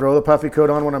mornings, I'll throw the puffy coat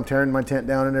on when I'm tearing my tent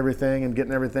down and everything and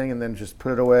getting everything, and then just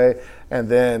put it away. And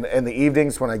then in the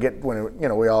evenings, when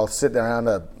we all sit down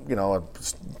to a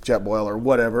jet boil or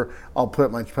whatever, I'll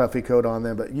put my puffy coat on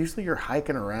then. But usually you're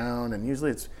hiking around, and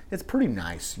usually it's pretty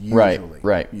nice. Usually,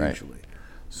 Right.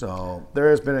 So there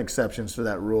has been exceptions to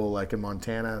that rule, like in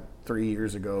Montana 3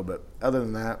 years ago. But other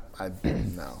than that,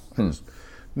 just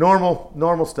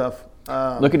normal stuff.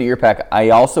 Looking at your pack,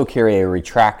 I also carry a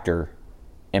retractor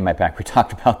in my pack. We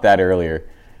talked about that earlier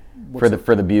for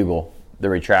the bugle, the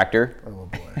retractor. Oh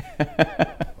boy.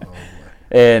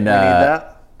 And we need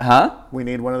that? Huh? We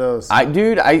need one of those.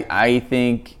 I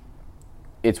think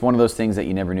it's one of those things that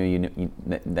you never knew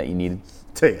that you needed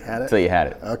Till you had it. until you had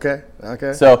it. Okay.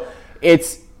 So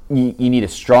you need a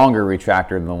stronger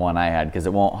retractor than the one I had, because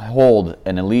it won't hold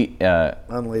an Elite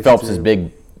Phelps's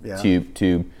big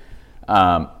tube.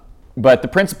 But the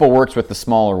principle works with the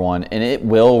smaller one, and it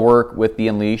will work with the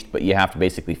Unleashed, but you have to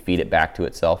basically feed it back to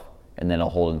itself, and then it'll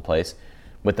hold in place.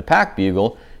 With the Pack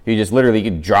Bugle, you just literally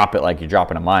can drop it like you're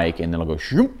dropping a mic, and then it'll go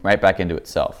shoop right back into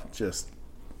itself. Just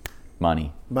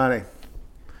money.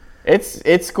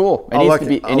 It's cool.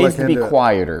 It needs to be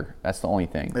quieter. That's the only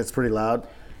thing. It's pretty loud.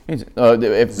 If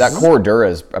that Cordura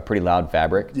is a pretty loud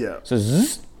fabric. Yeah. So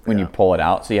when you pull it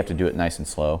out, so you have to do it nice and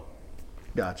slow.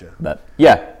 Gotcha. But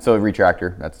yeah, so a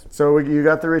retractor. So you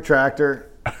got the retractor.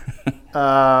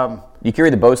 You carry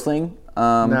the bow sling?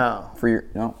 No.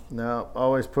 No.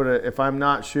 Always put it. If I'm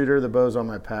not shooter, the bow's on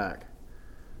my pack.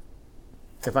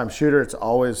 If I'm shooter, it's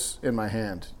always in my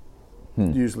hand.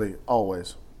 Usually,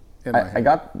 always in my hand. I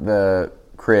got the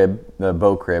crib, the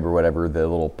bow crib or whatever, the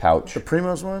little pouch. The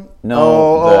Primos one?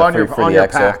 No. On your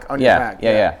pack.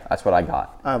 Yeah. That's what I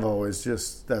got. I've always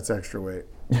that's extra weight.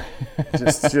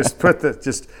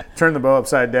 just turn the bow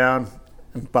upside down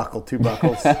and buckle 2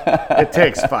 buckles. It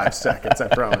takes 5 seconds, I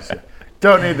promise you.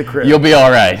 Don't need the crib. You'll be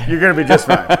all right. You're gonna be just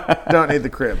fine. Don't need the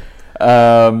crib.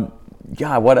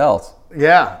 What else?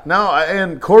 Yeah, no,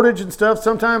 and cordage and stuff.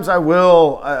 Sometimes I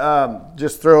will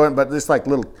just throw in, but just like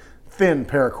little thin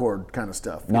paracord kind of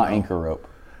stuff. Not anchor rope.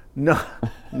 No.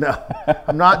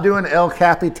 I'm not doing El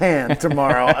Capitan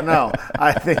tomorrow. No,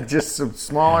 I think just some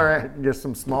smaller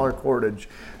cordage.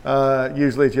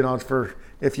 Usually, it's for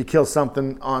if you kill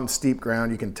something on steep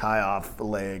ground, you can tie off the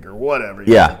leg or whatever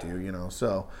you want to do.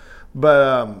 So,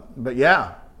 but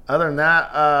yeah. Other than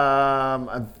that,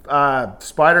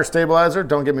 Spider stabilizer.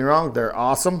 Don't get me wrong; they're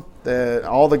awesome.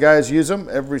 All the guys use them,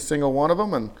 every single one of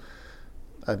them, and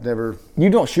I've never. You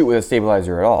don't shoot with a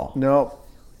stabilizer at all. No.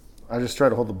 I just try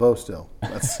to hold the bow still.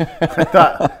 I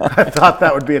thought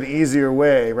that would be an easier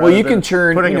way. Well, you can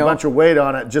turn putting a bunch of weight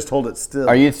on it. Just hold it still.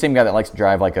 Are you the same guy that likes to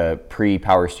drive like a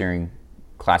pre-power steering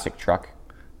classic truck?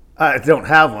 I don't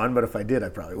have one, but if I did, I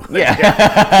probably would.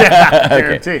 Yeah,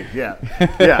 guaranteed. Yeah.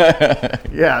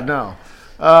 No,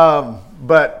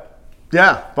 but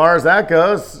yeah, as far as that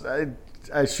goes,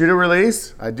 I shoot a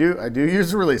release. I do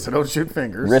use a release. I don't shoot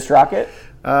fingers. Wrist rocket.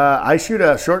 I shoot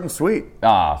a short and sweet.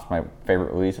 It's my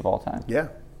favorite release of all time. Yeah,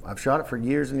 I've shot it for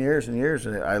years and years and years,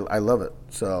 and I love it.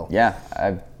 So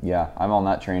I'm on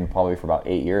that train probably for about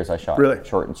 8 years. I shot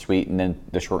short and sweet, and then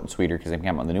the short and sweeter because they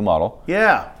came out with the new model.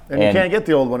 Yeah, and you can't get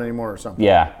the old one anymore or something.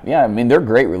 Yeah. I mean, they're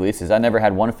great releases. I never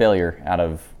had one failure out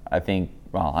of I think.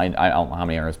 Well, I don't know how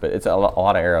many arrows, but it's a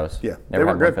lot of arrows. Yeah, never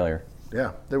had one failure.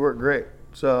 Yeah, they work great.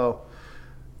 So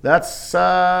that's in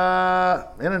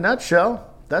a nutshell.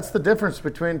 That's the difference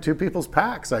between two people's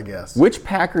packs, I guess. Which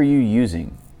pack are you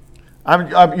using?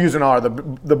 I'm using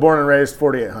the Born and Raised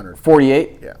 4800.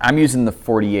 48? Yeah. I'm using the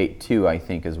 48 too, I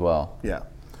think, as well. Yeah.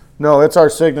 No, it's our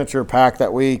signature pack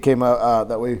that we came up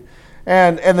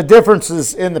and the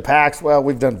differences in the packs. Well,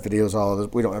 we've done videos all of this.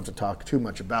 We don't have to talk too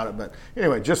much about it, but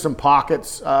anyway, just some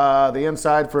pockets. The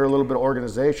inside for a little bit of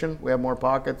organization. We have more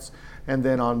pockets, and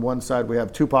then on one side we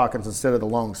have 2 pockets instead of the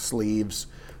long sleeves.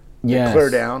 Yes. Clear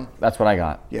down. That's what I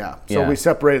got. Yeah. So we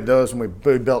separated those and we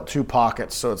built 2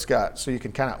 pockets, so you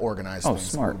can kind of organize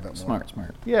things a little bit more.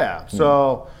 Smart. Yeah.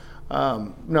 So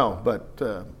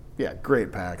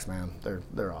great packs, man.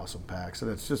 They're awesome packs,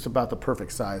 and it's just about the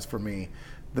perfect size for me.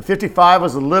 The 55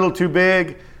 was a little too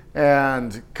big,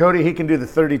 and Cody, he can do the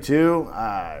 32.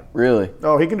 Really?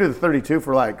 Oh, he can do the 32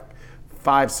 for like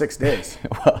 5-6 days.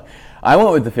 Well, I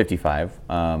went with the 55.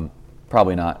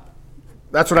 Probably not.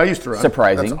 That's what I used to run.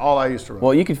 Surprising. That's all I used to run.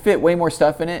 Well, you can fit way more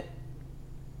stuff in it.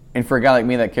 And for a guy like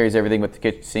me that carries everything but the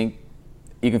kitchen sink,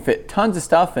 you can fit tons of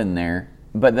stuff in there.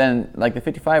 But then, like, the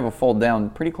 55 will fold down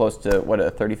pretty close to what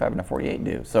a 35 and a 48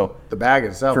 do. So the bag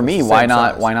itself. For me, is the why same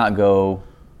not? size. Why not go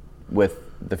with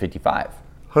the 55?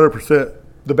 100%.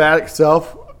 The bag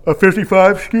itself, a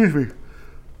 55. Excuse me.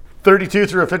 32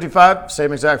 through a 55,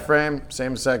 same exact frame,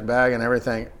 same exact bag, and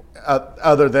everything.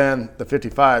 Other than the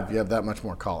 55, you have that much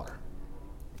more collar.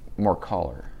 More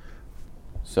collar.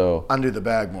 So Undo the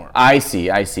bag more. I see.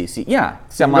 See, yeah.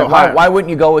 So I'm You can like, go higher. why wouldn't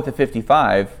you go with the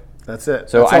 55? That's it.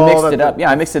 So That's I all mixed that it up. Yeah,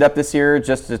 I mixed it up this year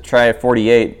just to try a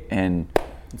 48 and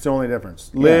It's the only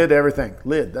difference. Lid, everything.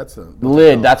 Lid, that's the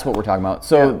lid. That's what we're talking about.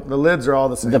 So yeah, the lids are all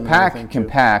the same. the and pack everything, can too.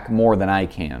 pack more than I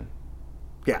can.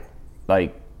 Yeah.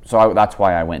 Like, so that's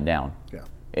why I went down. Yeah.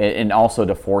 And also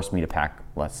to force me to pack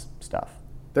less stuff.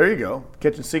 There you go.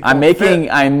 Kitchen sink. I'm won't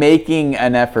fit. making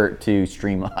an effort to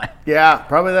streamline. Yeah,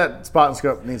 probably that spot and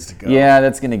scope needs to go. Yeah,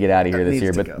 that's going to get out of here That this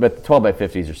year, needs to go. but the 12 by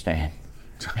 50s are staying.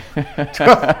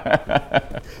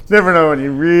 Never know when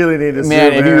you really need to.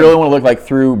 Man, if you really want to look like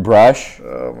through brush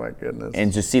Oh my goodness.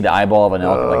 and just see the eyeball of an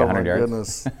elk at like oh 100 my yards.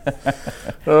 goodness.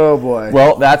 Oh boy.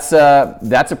 Well, that's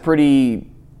a pretty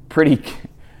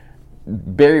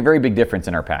very, very big difference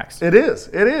in our packs. It is.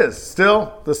 It is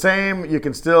still the same. You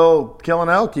can still kill an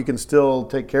elk. You can still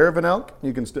take care of an elk.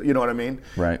 You can still, you know what I mean?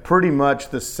 Right. Pretty much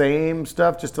the same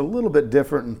stuff, just a little bit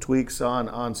different and tweaks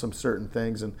on some certain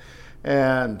things.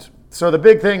 And so the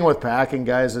big thing with packing,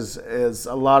 guys, is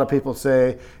a lot of people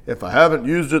say, if I haven't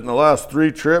used it in the last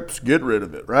 3 trips, get rid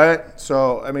of it, right?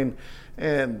 So I mean,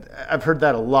 and I've heard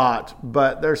that a lot,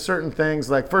 but there's certain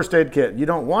things like first aid kit. You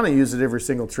don't want to use it every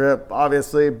single trip,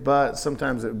 obviously, but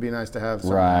sometimes it would be nice to have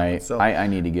something. Right. So I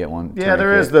need to get one. yeah,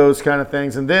 there is those kind of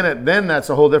things, and then that's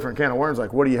a whole different can of worms.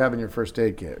 Like, what do you have in your first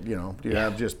aid kit? You know, do you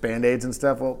have just Band-Aids and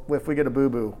stuff? Well, if we get a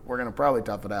boo-boo, we're gonna probably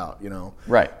tough it out. You know.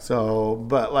 Right. So,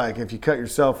 but like, if you cut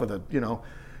yourself with a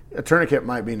tourniquet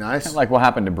might be nice. Like what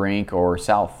happened to Brink or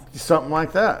South. Something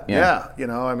like that. Yeah. You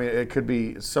know, I mean, it could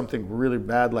be something really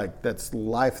bad, like that's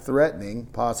life-threatening,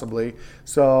 possibly.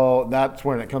 So that's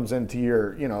when it comes into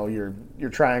your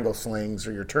triangle slings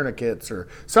or your tourniquets or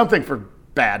something for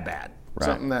bad. Right.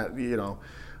 Something that,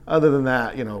 other than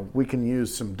that, we can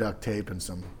use some duct tape and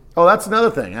some. Oh, that's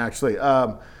another thing, actually.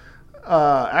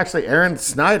 Actually, Aaron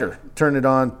Snyder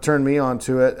turned me on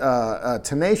to it.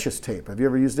 Tenacious tape. Have you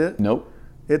ever used it? Nope.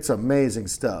 It's amazing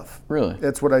stuff. Really?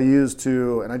 It's what I use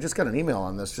to, and I just got an email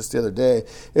on this just the other day.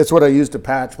 It's what I use to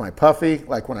patch my puffy,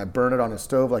 like when I burn it on a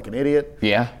stove like an idiot.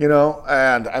 Yeah.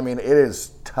 And I mean, it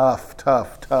is tough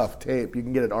tape. You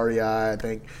can get it REI, I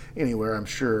think, anywhere, I'm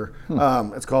sure.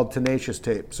 It's called Tenacious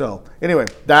tape. So anyway,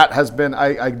 that has been,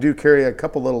 I do carry a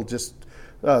couple little just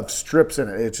strips in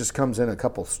it. It just comes in a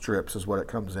couple strips is what it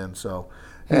comes in. So,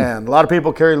 and a lot of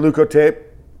people carry Leuco tape.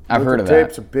 I've heard of that.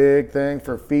 Tape's a big thing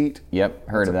for feet. Yep,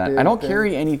 heard of That's a that. I don't big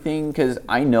carry anything because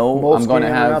I know I'm Moleskin going to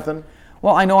or have. nothing?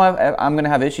 Well, I know I'm going to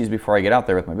have issues before I get out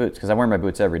there with my boots because I wear my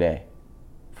boots every day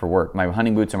for work. My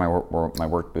hunting boots are my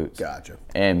work boots. Gotcha.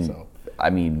 And So, I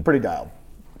mean, pretty dialed.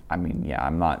 Yeah,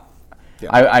 I'm not.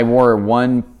 Yeah. I wore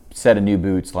one set of new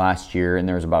boots last year, and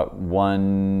there was about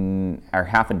 1 or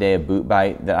half a day of boot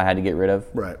bite that I had to get rid of.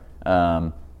 Right.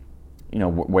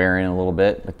 Wearing a little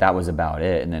bit, but that was about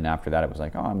it. And then after that, it was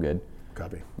like, oh, I'm good.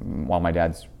 Copy. While my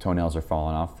dad's toenails are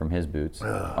falling off from his boots.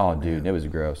 Oh, dude, it was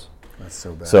gross. That's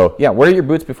so bad. So, yeah, wear your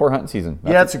boots before hunting season.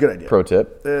 That's a good idea. Pro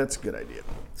tip. It's a good idea.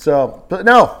 So, but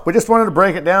no, we just wanted to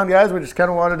break it down, guys. We just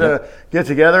kind of wanted to get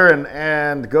together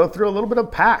and go through a little bit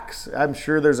of packs. I'm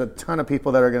sure there's a ton of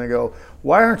people that are going to go,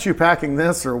 why aren't you packing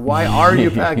this or why are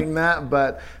you packing that?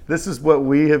 But this is what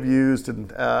we have used.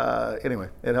 And anyway,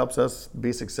 it helps us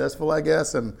be successful, I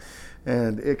guess. And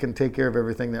it can take care of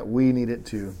everything that we need it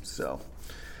to. So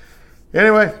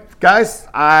anyway, guys,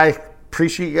 I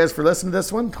appreciate you guys for listening to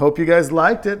this one. Hope you guys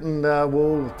liked it. And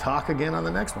we'll talk again on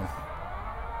the next one.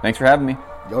 Thanks for having me.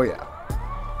 Oh, yeah.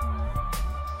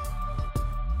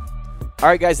 All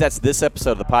right, guys, that's this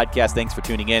episode of the podcast. Thanks for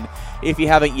tuning in. If you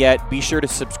haven't yet, be sure to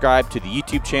subscribe to the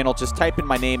YouTube channel. Just type in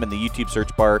my name in the YouTube search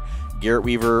bar, Garrett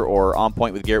Weaver or On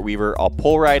Point with Garrett Weaver. I'll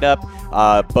pull right up.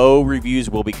 Bow reviews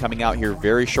will be coming out here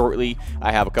very shortly.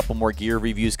 I have a couple more gear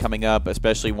reviews coming up,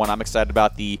 especially one I'm excited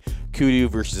about, the Kudu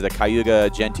versus the Cayuga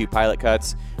Gen 2 pilot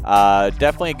cuts.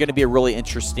 Definitely going to be a really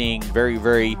interesting, very,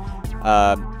 very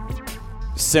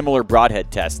similar broadhead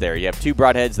test there. You have two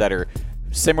broadheads that are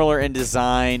similar in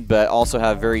design, but also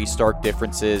have very stark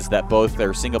differences that both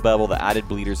are single bevel, the added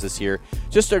bleeders this year.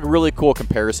 Just a really cool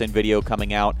comparison video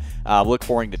coming out. Look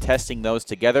forward to testing those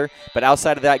together. But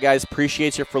outside of that, guys,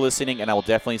 appreciate you for listening, and I will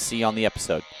definitely see you on the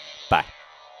episode. Bye.